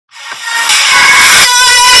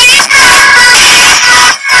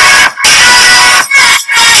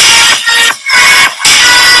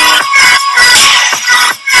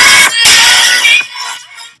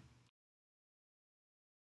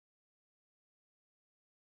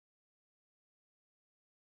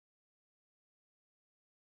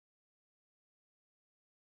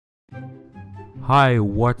Hi,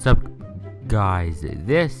 what's up guys?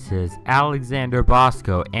 This is Alexander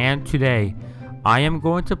Bosko, and today I am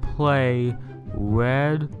going to play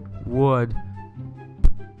Redwood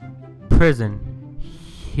Prison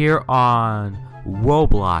here on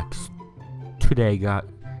Roblox today,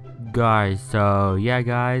 guys. So yeah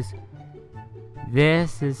guys,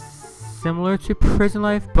 this is similar to prison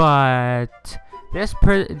life, but this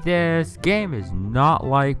game is not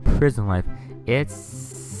like prison life. It's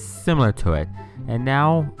similar to it. And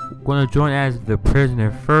now I'm gonna join as the prisoner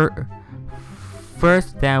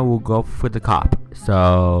first, then we'll go for the cop.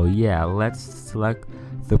 So yeah, let's select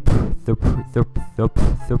the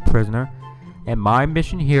prisoner, and my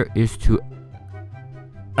mission here is to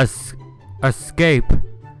escape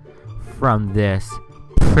from this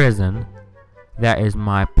prison. That is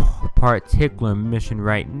my particular mission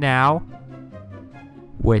right now,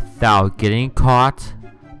 without getting caught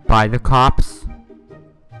by the cops.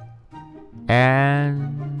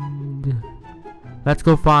 And let's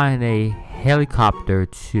go find a helicopter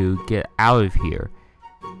to get out of here.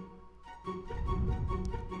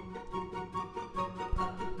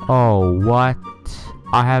 Oh, what?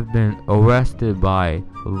 I have been arrested by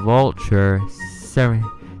Vulture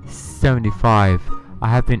 75. I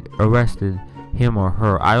have been arrested, him or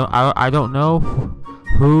her. I don't know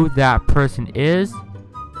who that person is.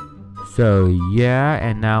 So yeah,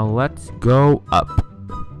 and now let's go up.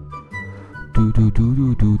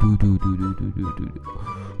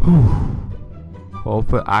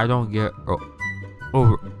 Hopefully I don't get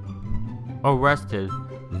arrested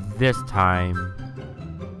this time.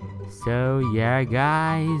 So yeah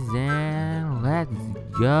guys, and let's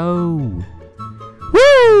go.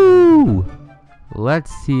 Woo!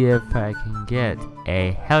 Let's see if I can get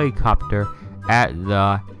a helicopter at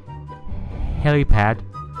the helipad.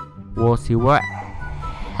 We'll see what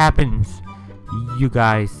happens, you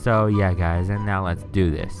guys. So yeah guys, and now let's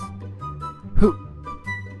do this.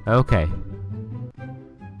 Okay,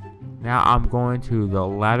 now I'm going to the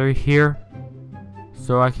ladder here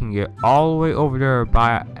so I can get all the way over there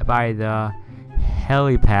by the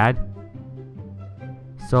helipad,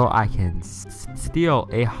 so I can steal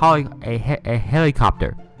a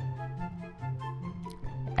helicopter,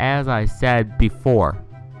 as I said before.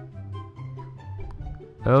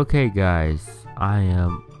 Okay guys, I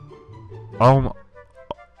am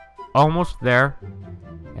almost there,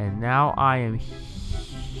 and now I am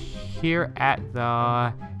here at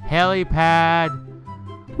the helipad.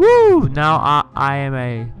 Woo! Now I am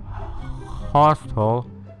a hostel.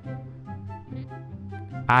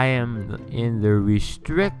 I am in the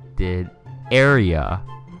restricted area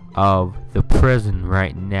of the prison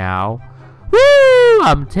right now. Woo!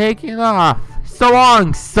 I'm taking off. So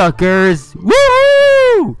long, suckers.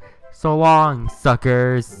 Woo! So long,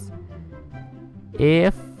 suckers.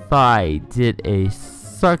 If I did a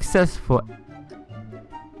successful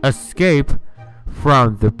escape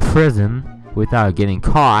from the prison without getting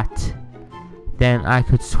caught, then I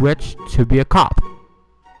could switch to be a cop.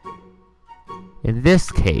 In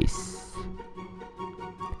this case,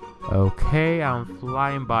 okay, I'm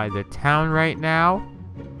flying by the town right now,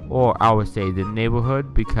 or I would say the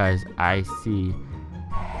neighborhood, because I see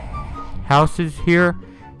houses here,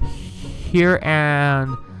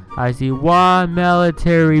 and I see one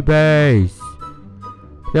military base.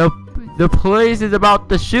 The police is about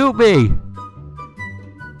to shoot me.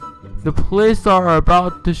 The police are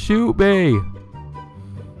about to shoot me.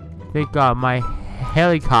 Thank God my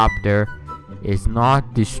helicopter is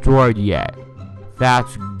not destroyed yet.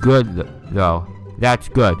 That's good though. That's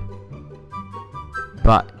good.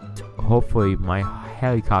 But hopefully my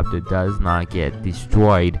helicopter does not get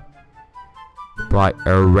destroyed by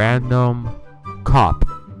a random cop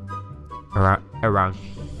around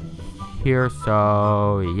here.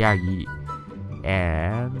 So yeah,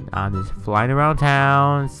 and I'm just flying around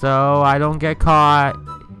town so I don't get caught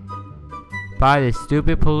by the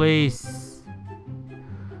stupid police.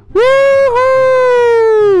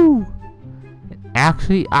 Woohoo!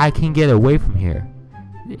 Actually, I can get away from here.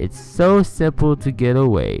 It's so simple to get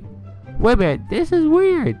away. Wait a minute, this is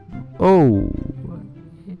weird. Oh,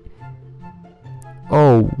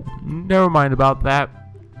 never mind about that.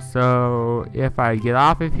 So if I get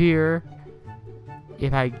off of here,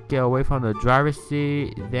 if I get away from the driver's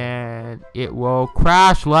seat, then it will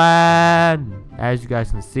crash land, as you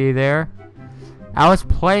guys can see there. I was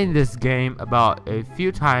playing this game about a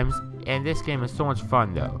few times, and this game is so much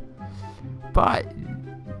fun though. But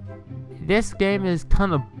this game is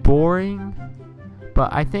kind of boring,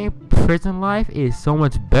 but I think prison life is so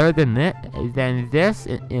much better than this,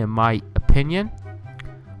 in my opinion.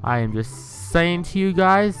 I am just saying to you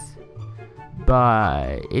guys,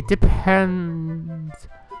 but it depends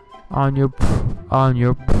on your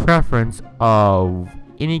preference of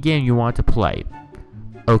any game you want to play.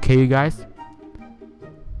 Okay, you guys?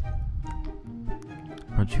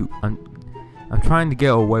 I'm trying to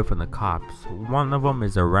get away from the cops. One of them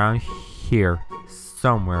is around here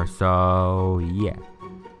somewhere, so yeah.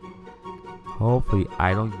 Hopefully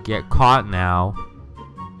I don't get caught now.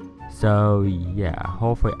 So yeah,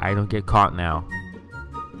 hopefully I don't get caught now.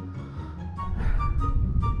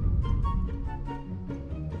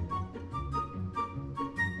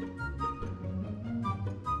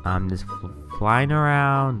 I'm just flying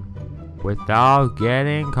around without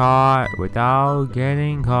getting caught.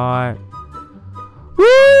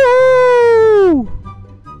 Woo!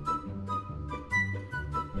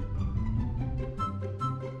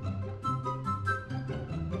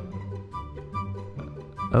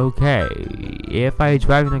 Okay, if I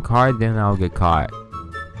drive in a car, then I'll get caught.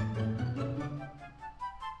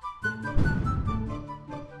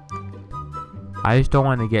 I just don't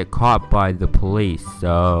want to get caught by the police,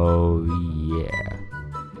 so yeah.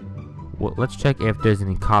 Well, let's check if there's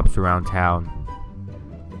any cops around town.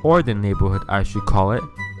 Or the neighborhood, I should call it.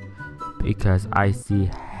 Because I see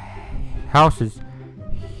houses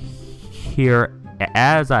here,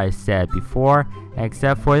 as I said before,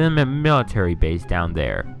 except for the military base down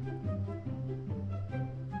there.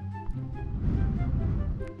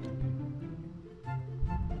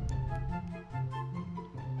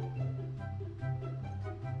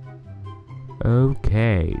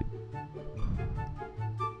 Okay.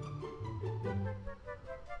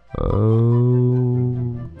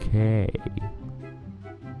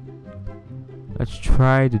 Let's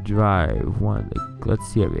try to drive one. Let's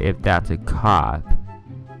see if that's a cop.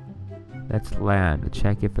 Let's land to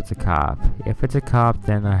check if it's a cop. If it's a cop,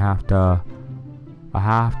 then I have to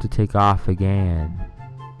take off again.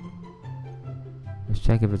 Let's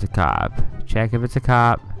check if it's a cop. Check if it's a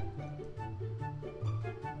cop.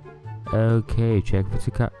 Okay, check if it's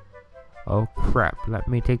a cop. Oh crap, let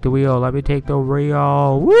me take the wheel,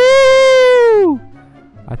 Woo!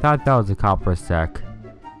 I thought that was a cop for a sec.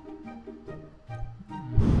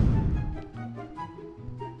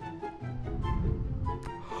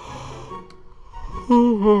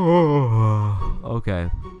 Okay.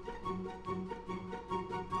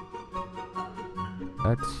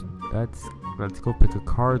 Let's go pick a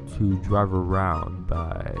car to drive around,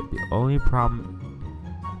 but the only problem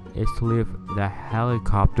is to leave the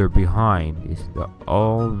helicopter behind. Is the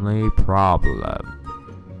only problem.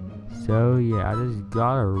 So yeah, I just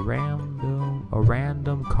got a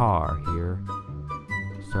random car here.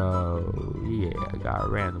 So yeah, I got a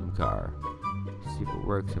random car. See if it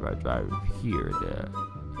works if I drive here.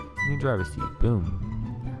 New driver's seat. Boom.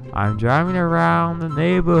 I'm driving around the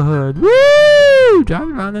neighborhood. Woo!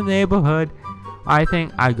 Driving around the neighborhood. I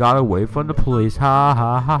think I got away from the police. Ha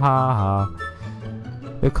ha ha ha ha.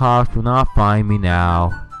 The cops will not find me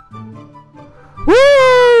now. Woo!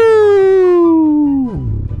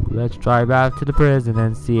 Let's drive back to the prison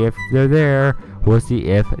and see if they're there. We'll see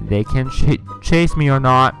if they can chase me or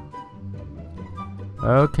not.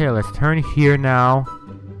 Okay, let's turn here now.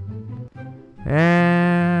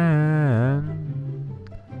 And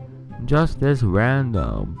just this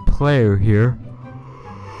random player here.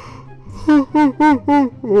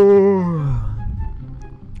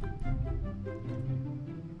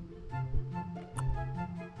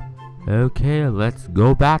 Okay, let's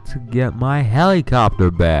go back to get my helicopter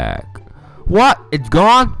back. What? It's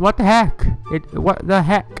gone? What the heck? What the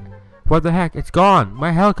heck? What the heck? It's gone.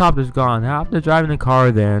 My helicopter's gone. I have to drive in the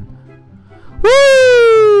car then. Woo!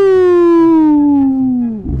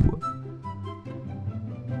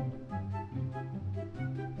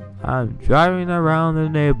 I'm driving around the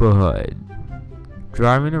neighborhood.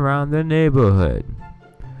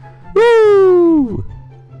 Woo!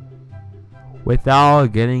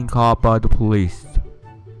 Without getting caught by the police.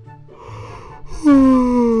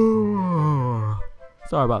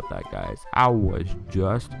 Sorry about that, guys. I was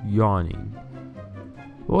just yawning.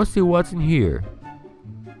 We'll see what's in here.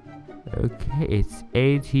 Okay, it's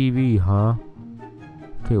ATV, huh?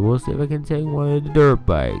 Okay, we'll see if I can take one of the dirt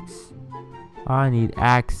bikes. I need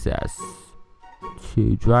access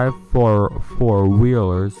to drive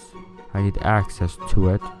four-wheelers. I need access to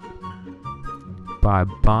it by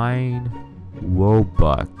buying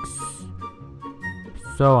Robux.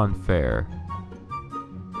 So unfair.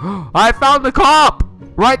 I found the cop!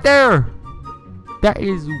 Right there! That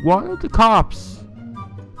is one of the cops.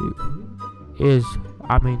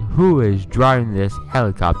 Who is driving this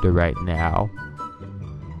helicopter right now?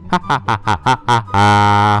 Ha ha ha ha ha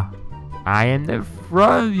ha! I am in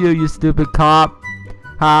front of you, you stupid cop!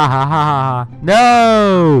 Ha ha ha ha.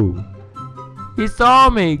 No! He saw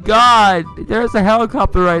me. God, there's a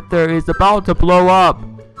helicopter right there. It's about to blow up.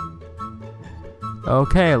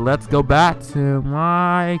 Okay, let's go back to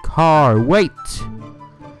my car. Wait.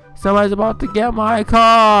 Somebody's about to get my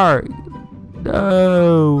car.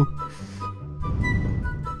 No.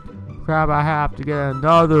 Crap, I have to get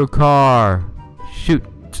another car. Shoot.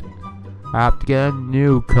 I have to get a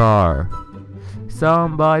new car.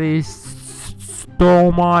 Somebody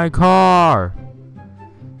stole my car.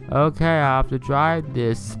 Okay, I have to drive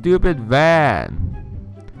this stupid van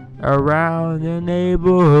around the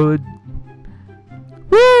neighborhood.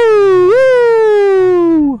 Woo!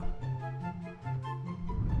 Woo!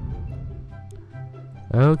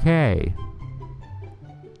 Okay.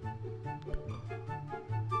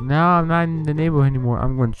 Now I'm not in the neighborhood anymore.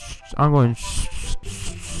 I'm going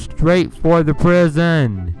straight for the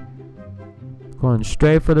prison. Going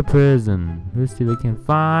straight for the prison. Let's see if I can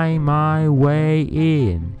find my way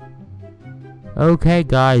in. Okay,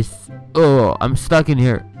 guys. Oh, I'm stuck in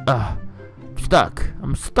here. I'm stuck.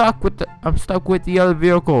 I'm stuck with the other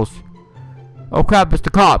vehicles. Oh crap! It's the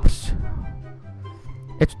cops.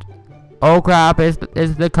 Oh crap! It's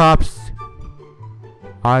the cops.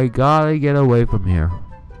 I gotta get away from here.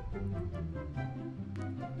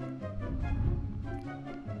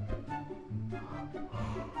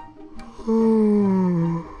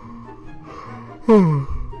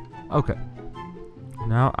 Okay.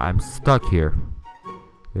 Now I'm stuck here.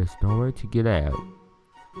 There's nowhere to get out.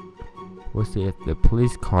 We'll see if the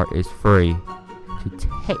police car is free to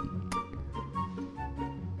take.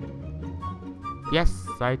 Yes,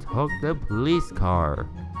 I took the police car.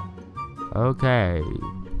 Okay.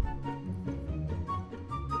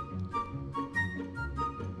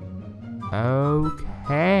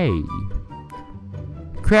 Okay.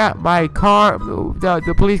 Crap, my car,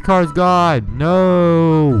 the police car is gone.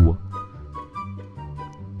 No.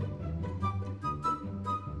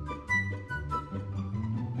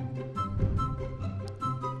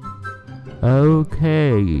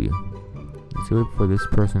 Okay. Let's wait for this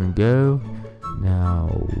person to go. Now,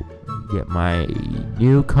 get my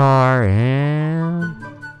new car and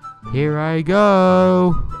here I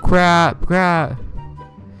go. Crap.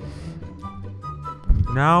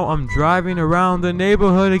 Now I'm driving around the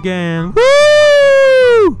neighborhood again.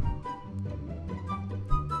 Woo!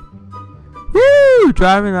 Woo!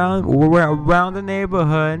 Driving around the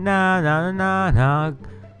neighborhood. Nah.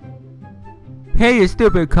 Hey, you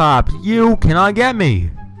stupid cops! You cannot get me.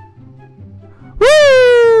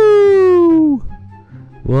 Woo!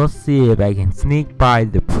 We'll see if I can sneak by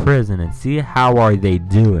the prison and see how are they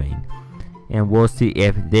doing, and we'll see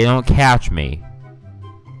if they don't catch me.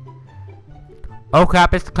 Oh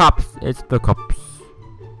crap, it's the cops. It's the cops.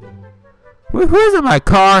 Who's in my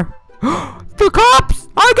car? The cops!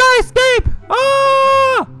 I gotta escape!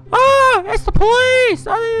 It's the police!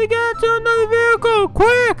 I need to get into another vehicle!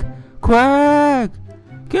 Quick!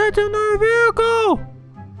 Get into another vehicle!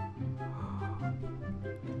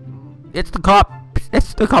 It's the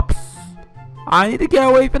cops! I need to get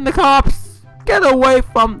away from the cops! Get away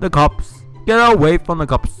from the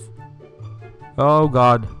cops! Oh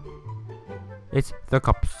god. It's the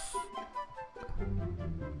cops.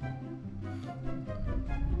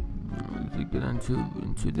 Let's get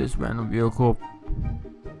into this random vehicle.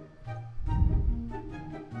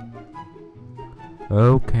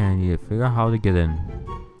 Okay, I need to figure out how to get in.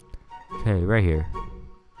 Okay, right here.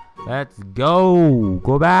 Let's go!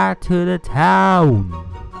 Go back to the town!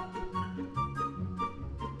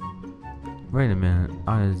 Wait a minute,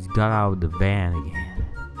 I just got out of the van again.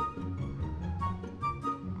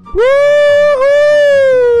 Woo!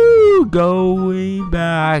 Going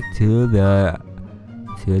back to the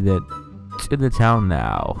town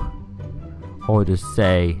now. Or I'll just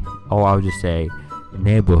say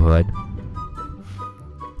neighborhood.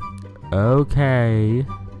 Okay.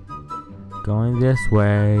 Going this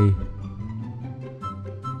way.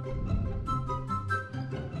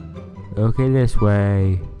 Okay, this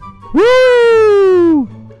way. Woo!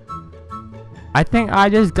 I think I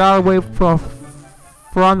just got away from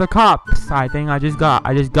the cops. I think I just got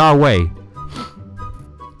away.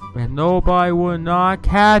 And nobody will not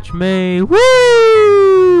catch me. Woo!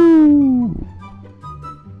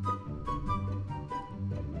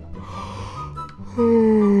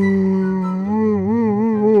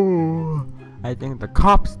 I think the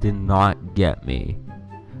cops did not get me.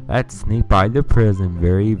 Let's sneak by the prison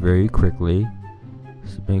very, very quickly.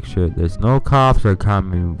 Just make sure there's no cops are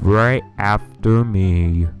coming right after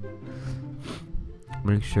me.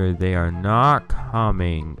 Make sure they are not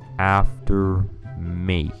coming after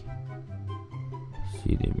me.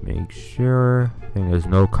 just need to make sure. I think there's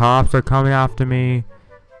no cops are coming after me.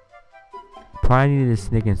 Probably need to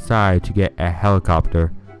sneak inside to get a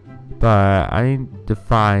helicopter. But I need to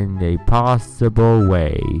find a possible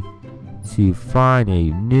way to find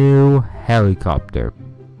a new helicopter.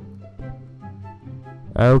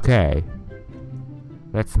 Okay.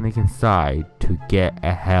 Let's sneak inside to get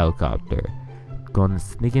a helicopter. Gonna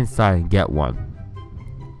sneak inside and get one.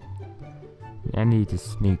 I need to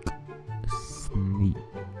sneak.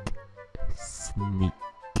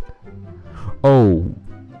 Oh.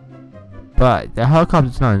 But the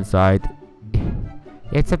helicopter's not inside.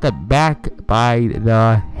 It's at the back by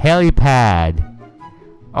the helipad.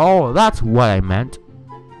 Oh, that's what I meant.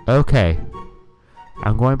 Okay.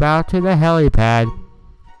 I'm going back to the helipad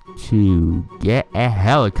to get a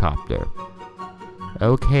helicopter.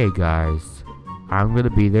 Okay, guys. I'm gonna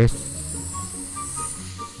be there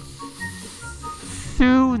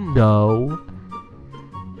soon, though.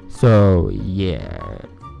 So, yeah.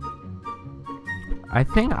 I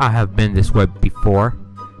think I have been this way before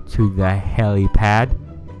to the helipad.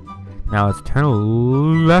 Now let's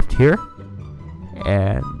turn left here.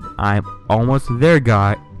 And I'm almost there,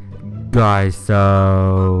 guys.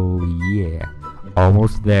 So, yeah.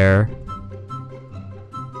 Almost there.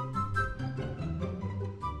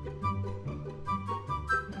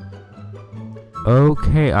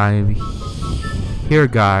 Okay, I'm here,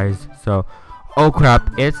 guys. So, oh crap!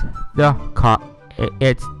 It's the cop.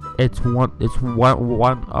 It's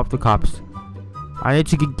one of the cops. I need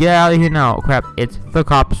to get out of here now. Oh, crap! It's the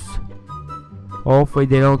cops. Hopefully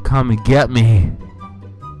they don't come and get me.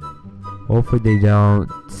 Hopefully they don't.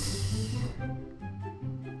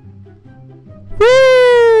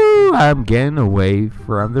 Woo! I'm getting away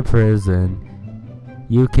from the prison.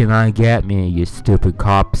 You cannot get me, you stupid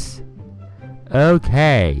cops.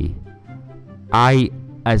 Okay. I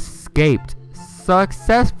escaped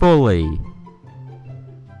successfully.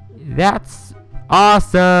 That's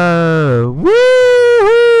awesome.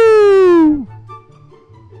 Woo!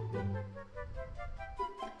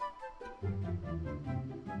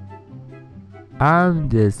 I'm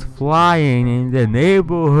just flying in the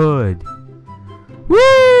neighborhood. Woo!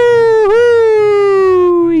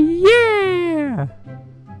 Yeah!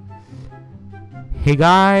 Hey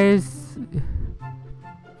guys,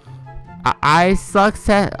 I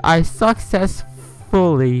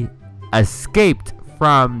successfully escaped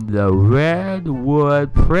from the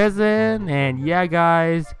Redwood prison, and yeah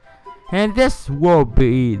guys, and this will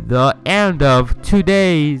be the end of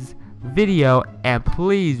today's video, and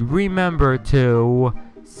please remember to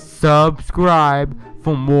subscribe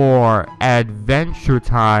for more Adventure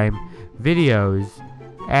Time videos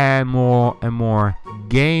and more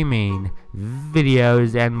gaming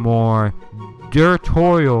videos and more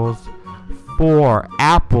tutorials for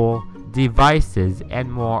Apple devices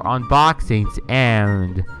and more unboxings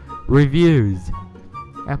and reviews.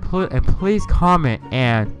 And please comment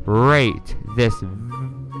and rate this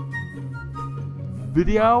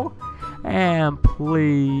video, and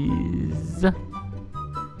please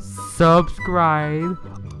subscribe.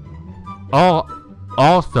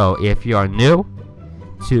 Also, if you are new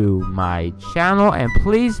to my channel, and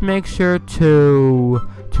please make sure to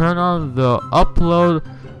turn on the upload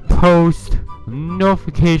post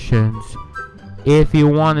notifications if you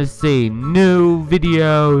want to see new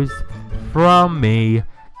videos from me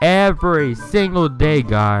every single day,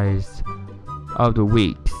 guys, of the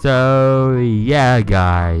week. So yeah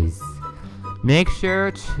guys, make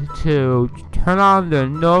sure to turn on the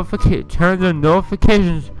notifications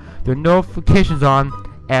on,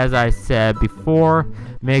 as I said before.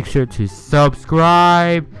 Make sure to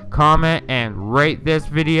subscribe, comment, and rate this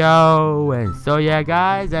video. And so yeah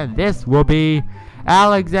guys, and this will be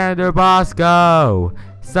Alexander Bosko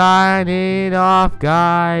signing off,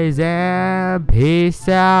 guys, and peace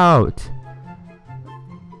out.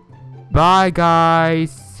 Bye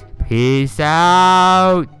guys, peace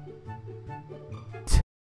out.